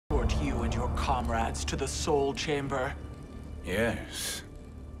brought you and your comrades to the Soul Chamber? Yes.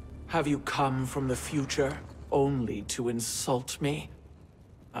 Have you come from the future only to insult me?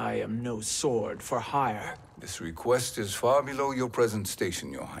 I am no sword for hire. This request is far below your present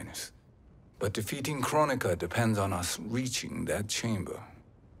station, Your Highness. But defeating Kronika depends on us reaching that chamber.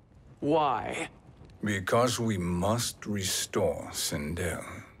 Why? Because we must restore Sindel.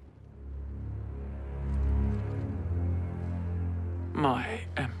 My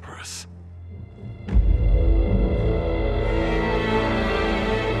Empress.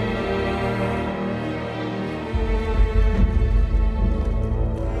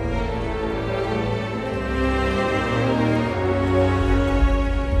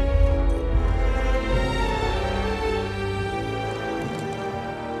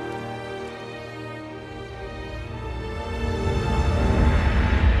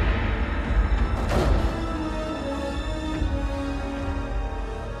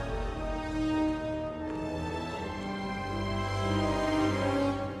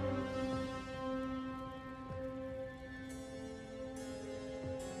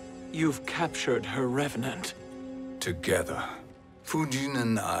 You've captured her revenant. Together, Fujin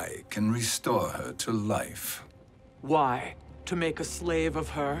and I can restore her to life. Why? To make a slave of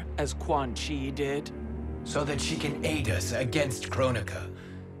her, as Quan Chi did? So that she can aid us against Kronika.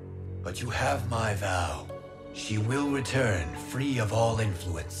 But you have my vow. She will return free of all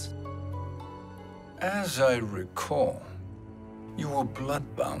influence. As I recall, you were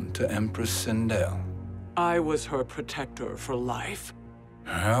bloodbound to Empress Sindel. I was her protector for life.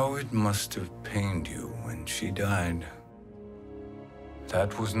 How it must have pained you when she died.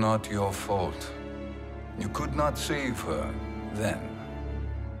 That was not your fault. You could not save her then.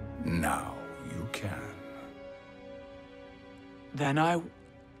 Now you can. Then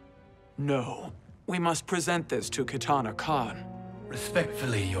No. We must present this to Kitana Khan.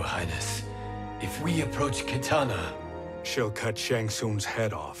 Respectfully, Your Highness, if we approach Kitana, she'll cut Shang Tsung's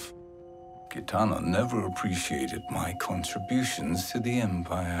head off. Kitana never appreciated my contributions to the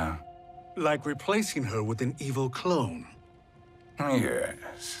Empire. Like replacing her with an evil clone.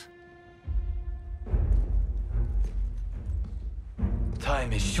 Yes.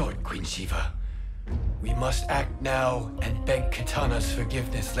 Time is short, Queen SHEEVA. We must act now and beg Kitana's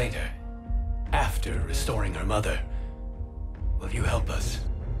forgiveness later. After restoring her mother. Will you help us?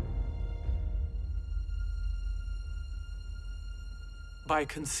 By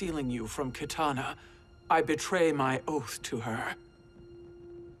concealing you from Kitana, I betray my oath to her.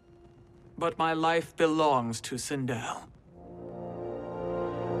 But my life belongs to Sindel.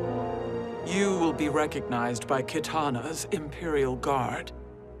 You will be recognized by Kitana's Imperial Guard.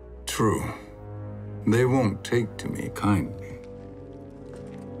 True. They won't take to me kindly.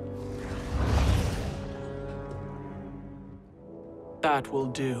 That will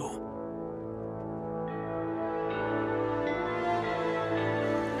do.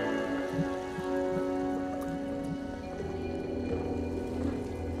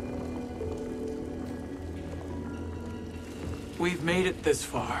 We've made it this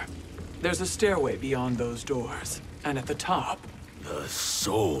far. There's a stairway beyond those doors, and at the top... The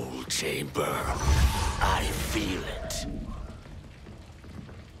Soul Chamber. I feel it.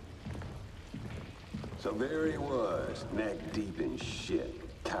 So there he was, neck deep in shit,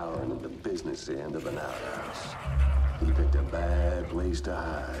 cowering at the business end of an outhouse. He picked a bad place to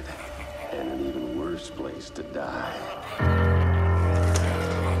hide, and an even worse place to die.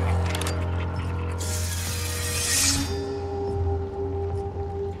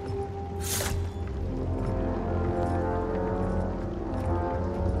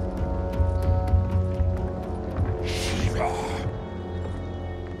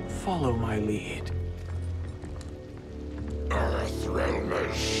 Follow my lead.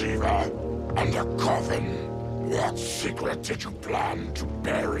 NetherRealm SHEEVA and a coven. What secret did you plan to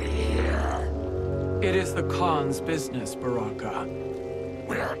bury here? It is the Khan's business, Baraka.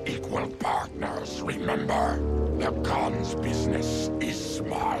 We're equal partners, remember? The Khan's business is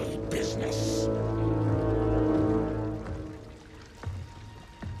my business.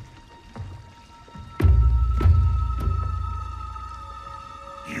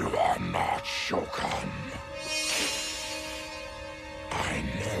 You are not Shokan. I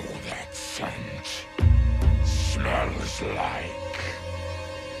know that scent. Smells like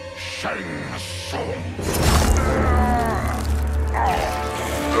Shang Tsung.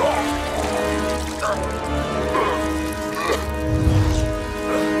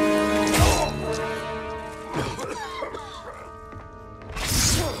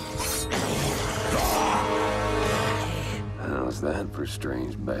 How's that for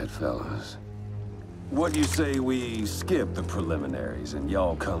strange bedfellows? What do you say we skip the preliminaries and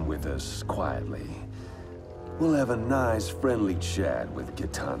y'all come with us quietly? We'll have a nice, friendly chat with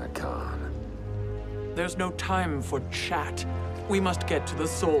Kitana Khan. There's no time for chat. We must get to the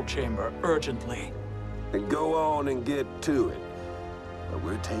Soul Chamber urgently. Then go on and get to it. But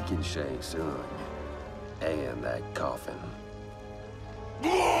we're taking Shang Tsung. And that coffin.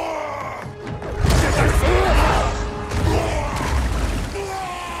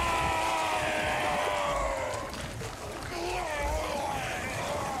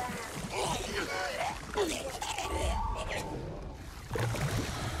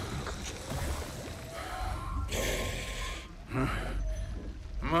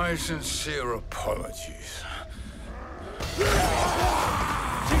 My sincere apologies.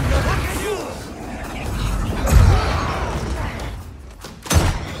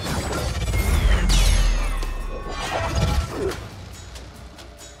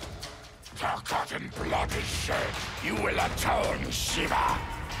 Tarkatan blood is shed. You will atone, SHEEVA.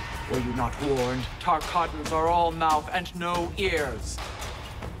 Were you not warned? Tarkatans are all mouth and no ears.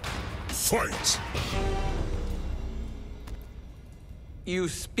 Fight! You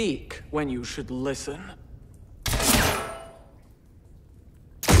speak when you should listen.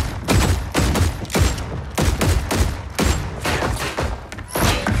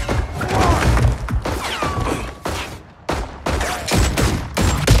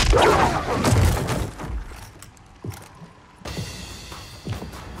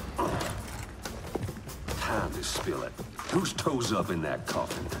 Time to spill it. Whose toes up in that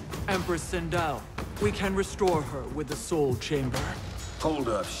coffin? Empress Sindel, we can restore her with the Soul Chamber. Hold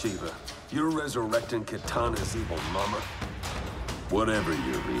up, SHEEVA. You're resurrecting Kitana's evil mama? Whatever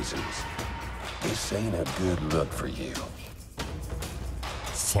your reasons, this ain't a good look for you.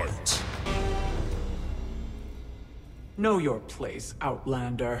 Fight. Know your place,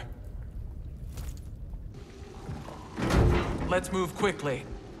 Outlander. Let's move quickly.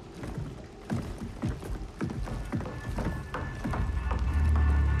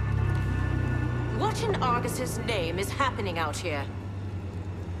 What in Argus's name is happening out here?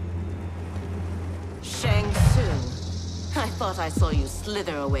 Shang Tsung. I thought I saw you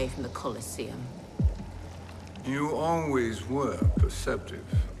slither away from the Colosseum. You always were perceptive.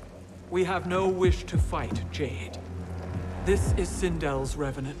 We have no wish to fight, Jade. This is Sindel's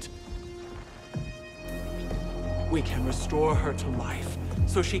revenant. We can restore her to life,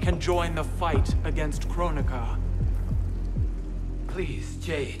 so she can join the fight against Kronika. Please,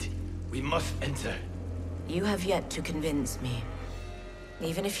 Jade. We must enter. You have yet to convince me.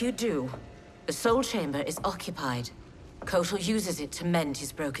 Even if you do, the Soul Chamber is occupied. Kotal uses it to mend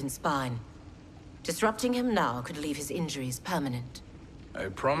his broken spine. Disrupting him now could leave his injuries permanent. I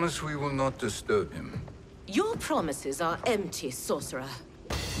promise we will not disturb him. Your promises are empty, sorcerer.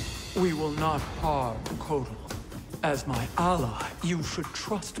 We will not harm Kotal. As my ally, you should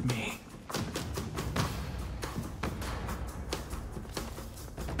trust me.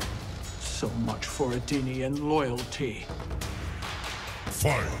 So much for Adenian loyalty.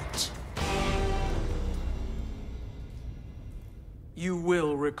 Fight. You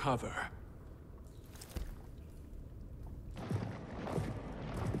will recover.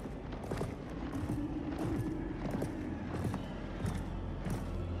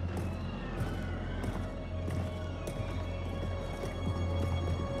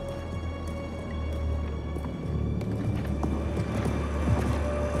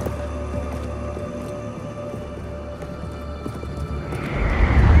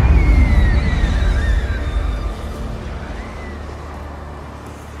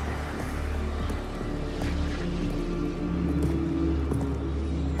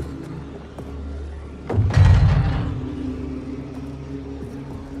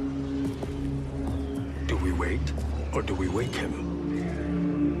 Or do we wake him?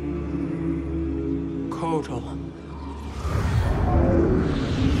 Kotal.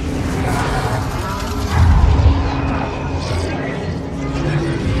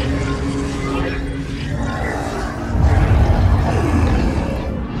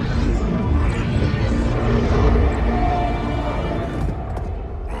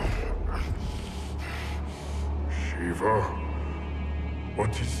 SHEEVA?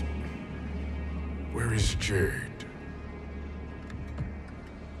 What is... Where is Jade?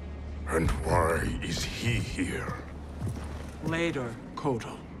 And why is he here? Later,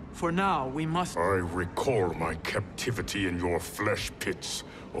 Kotal. For now, we must... I recall my captivity in your flesh pits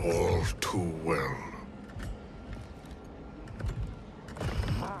all too well.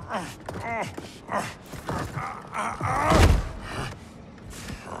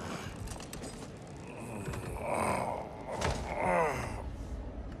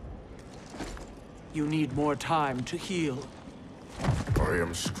 You you need more time to heal. I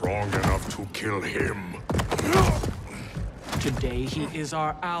am strong enough to kill him. Today he is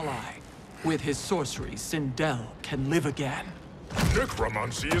our ally. With his sorcery, Sindel can live again.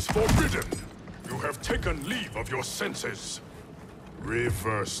 Necromancy is forbidden. You have taken leave of your senses.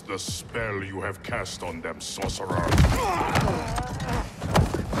 Reverse the spell you have cast on them, sorcerer.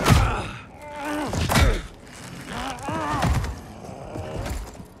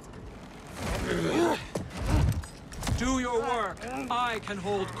 Do your work. I can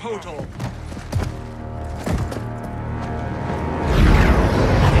hold Kotal.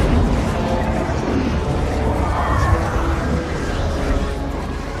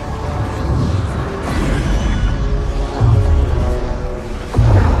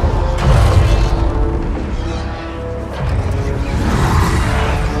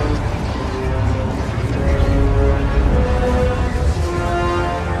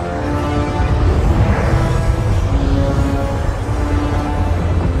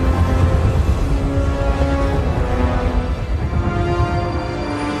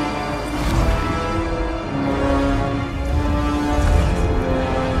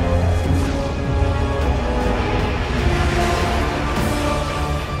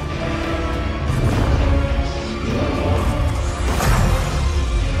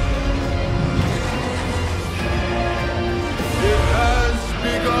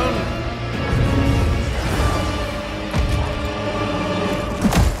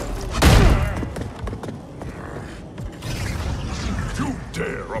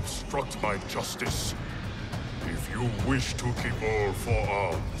 Obstruct my justice. If you wish to keep all four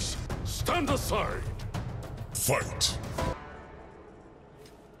arms, stand aside. Fight.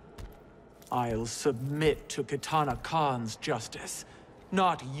 I'll submit to Kitana Khan's justice,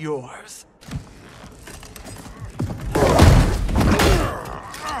 not yours.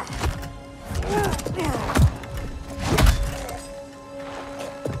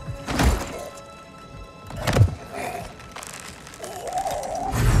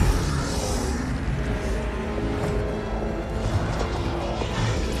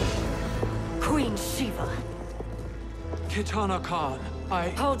 Queen SHEEVA. Kitana Khan,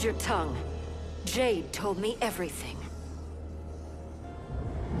 Hold your tongue. Jade told me everything.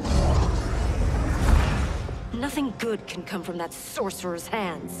 Nothing good can come from that sorcerer's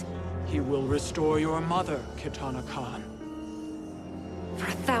hands. He will restore your mother, Kitana Khan. For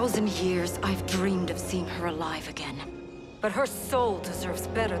 1,000 years, I've dreamed of seeing her alive again. But her soul deserves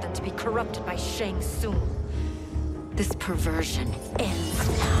better than to be corrupted by Shang Tsung. This perversion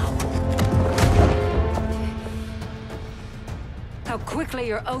ends now. How quickly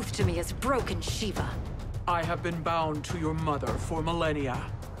your oath to me is broken, SHEEVA. I have been bound to your mother for millennia.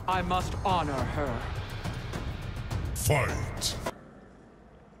 I must honor her. Fight.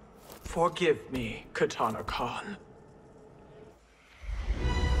 Forgive me, Kitana Khan.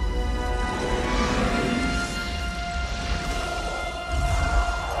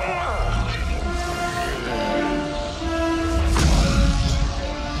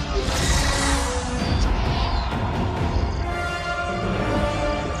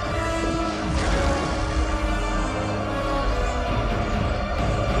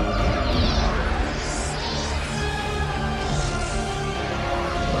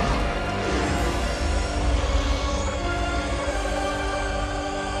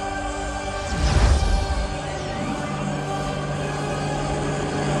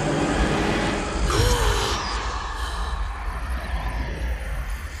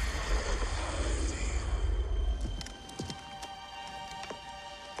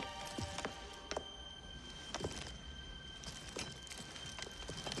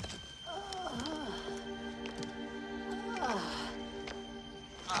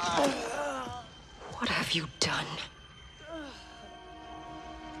 What have you done?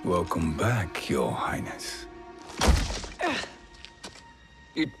 Welcome back, Your Highness.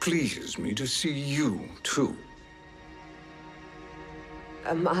 It pleases me to see you, too.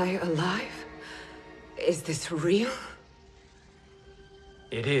 Am I alive? Is this real?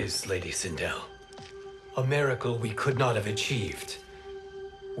 It is, Lady Sindel. A miracle we could not have achieved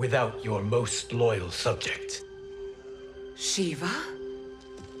without your most loyal subject. SHEEVA?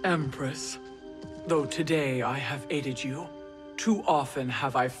 Empress, though today I have aided you, too often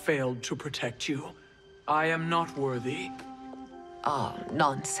have I failed to protect you. I am not worthy. Oh,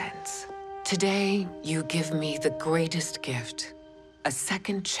 nonsense. Today, you give me the greatest gift. A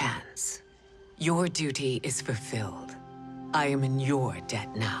second chance. Your duty is fulfilled. I am in your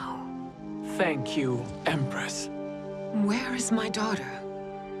debt now. Thank you, Empress. Where is my daughter?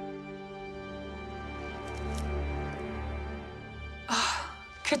 Ah,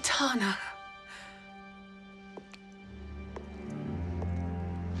 Kitana.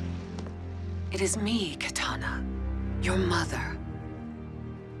 It is me, Kitana. Your mother.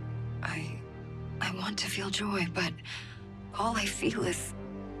 I want to feel joy, but all I feel is...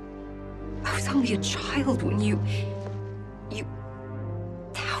 I was only a child when you...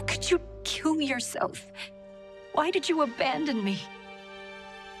 How could you kill yourself? Why did you abandon me?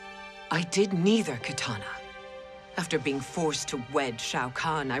 I did neither, Kitana. After being forced to wed Shao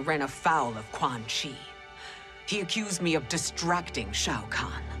Kahn, I ran afoul of Quan Chi. He accused me of distracting Shao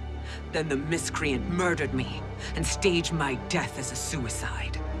Kahn. Then the miscreant murdered me and staged my death as a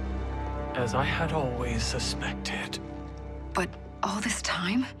suicide. As I had always suspected. But all this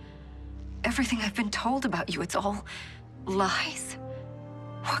time? Everything I've been told about you, it's all lies?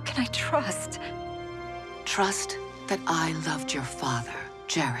 What can I trust? Trust that I loved your father,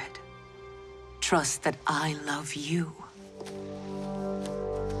 Jared. Trust that I love you.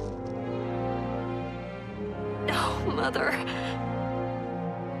 No, Mother.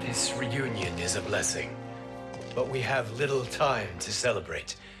 This reunion is a blessing, but we have little time to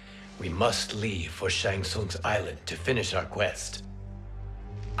celebrate. We must leave for Shang Tsung's island to finish our quest.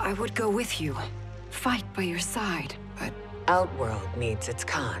 I would go with you, fight by your side, but... Outworld needs its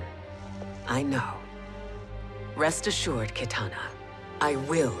Khan. I know. Rest assured, Kitana. I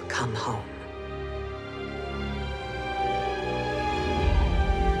will come home.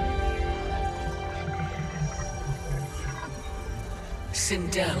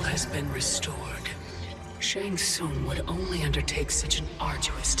 Sindel has been restored. Shang Tsung would only undertake such an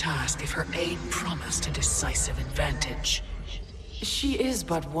arduous task if her aid promised a decisive advantage. She is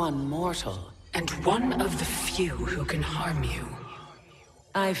but one mortal, and one of the few who can harm you.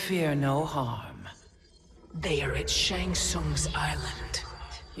 I fear no harm. They are at Shang Tsung's island.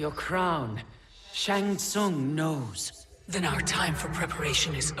 Your crown, Shang Tsung knows. Then our time for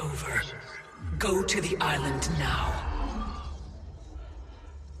preparation is over. Go to the island now.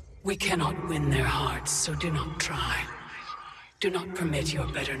 We cannot win their hearts, so do not try. Do not permit your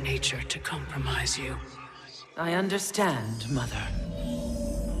better nature to compromise you. I understand, Mother.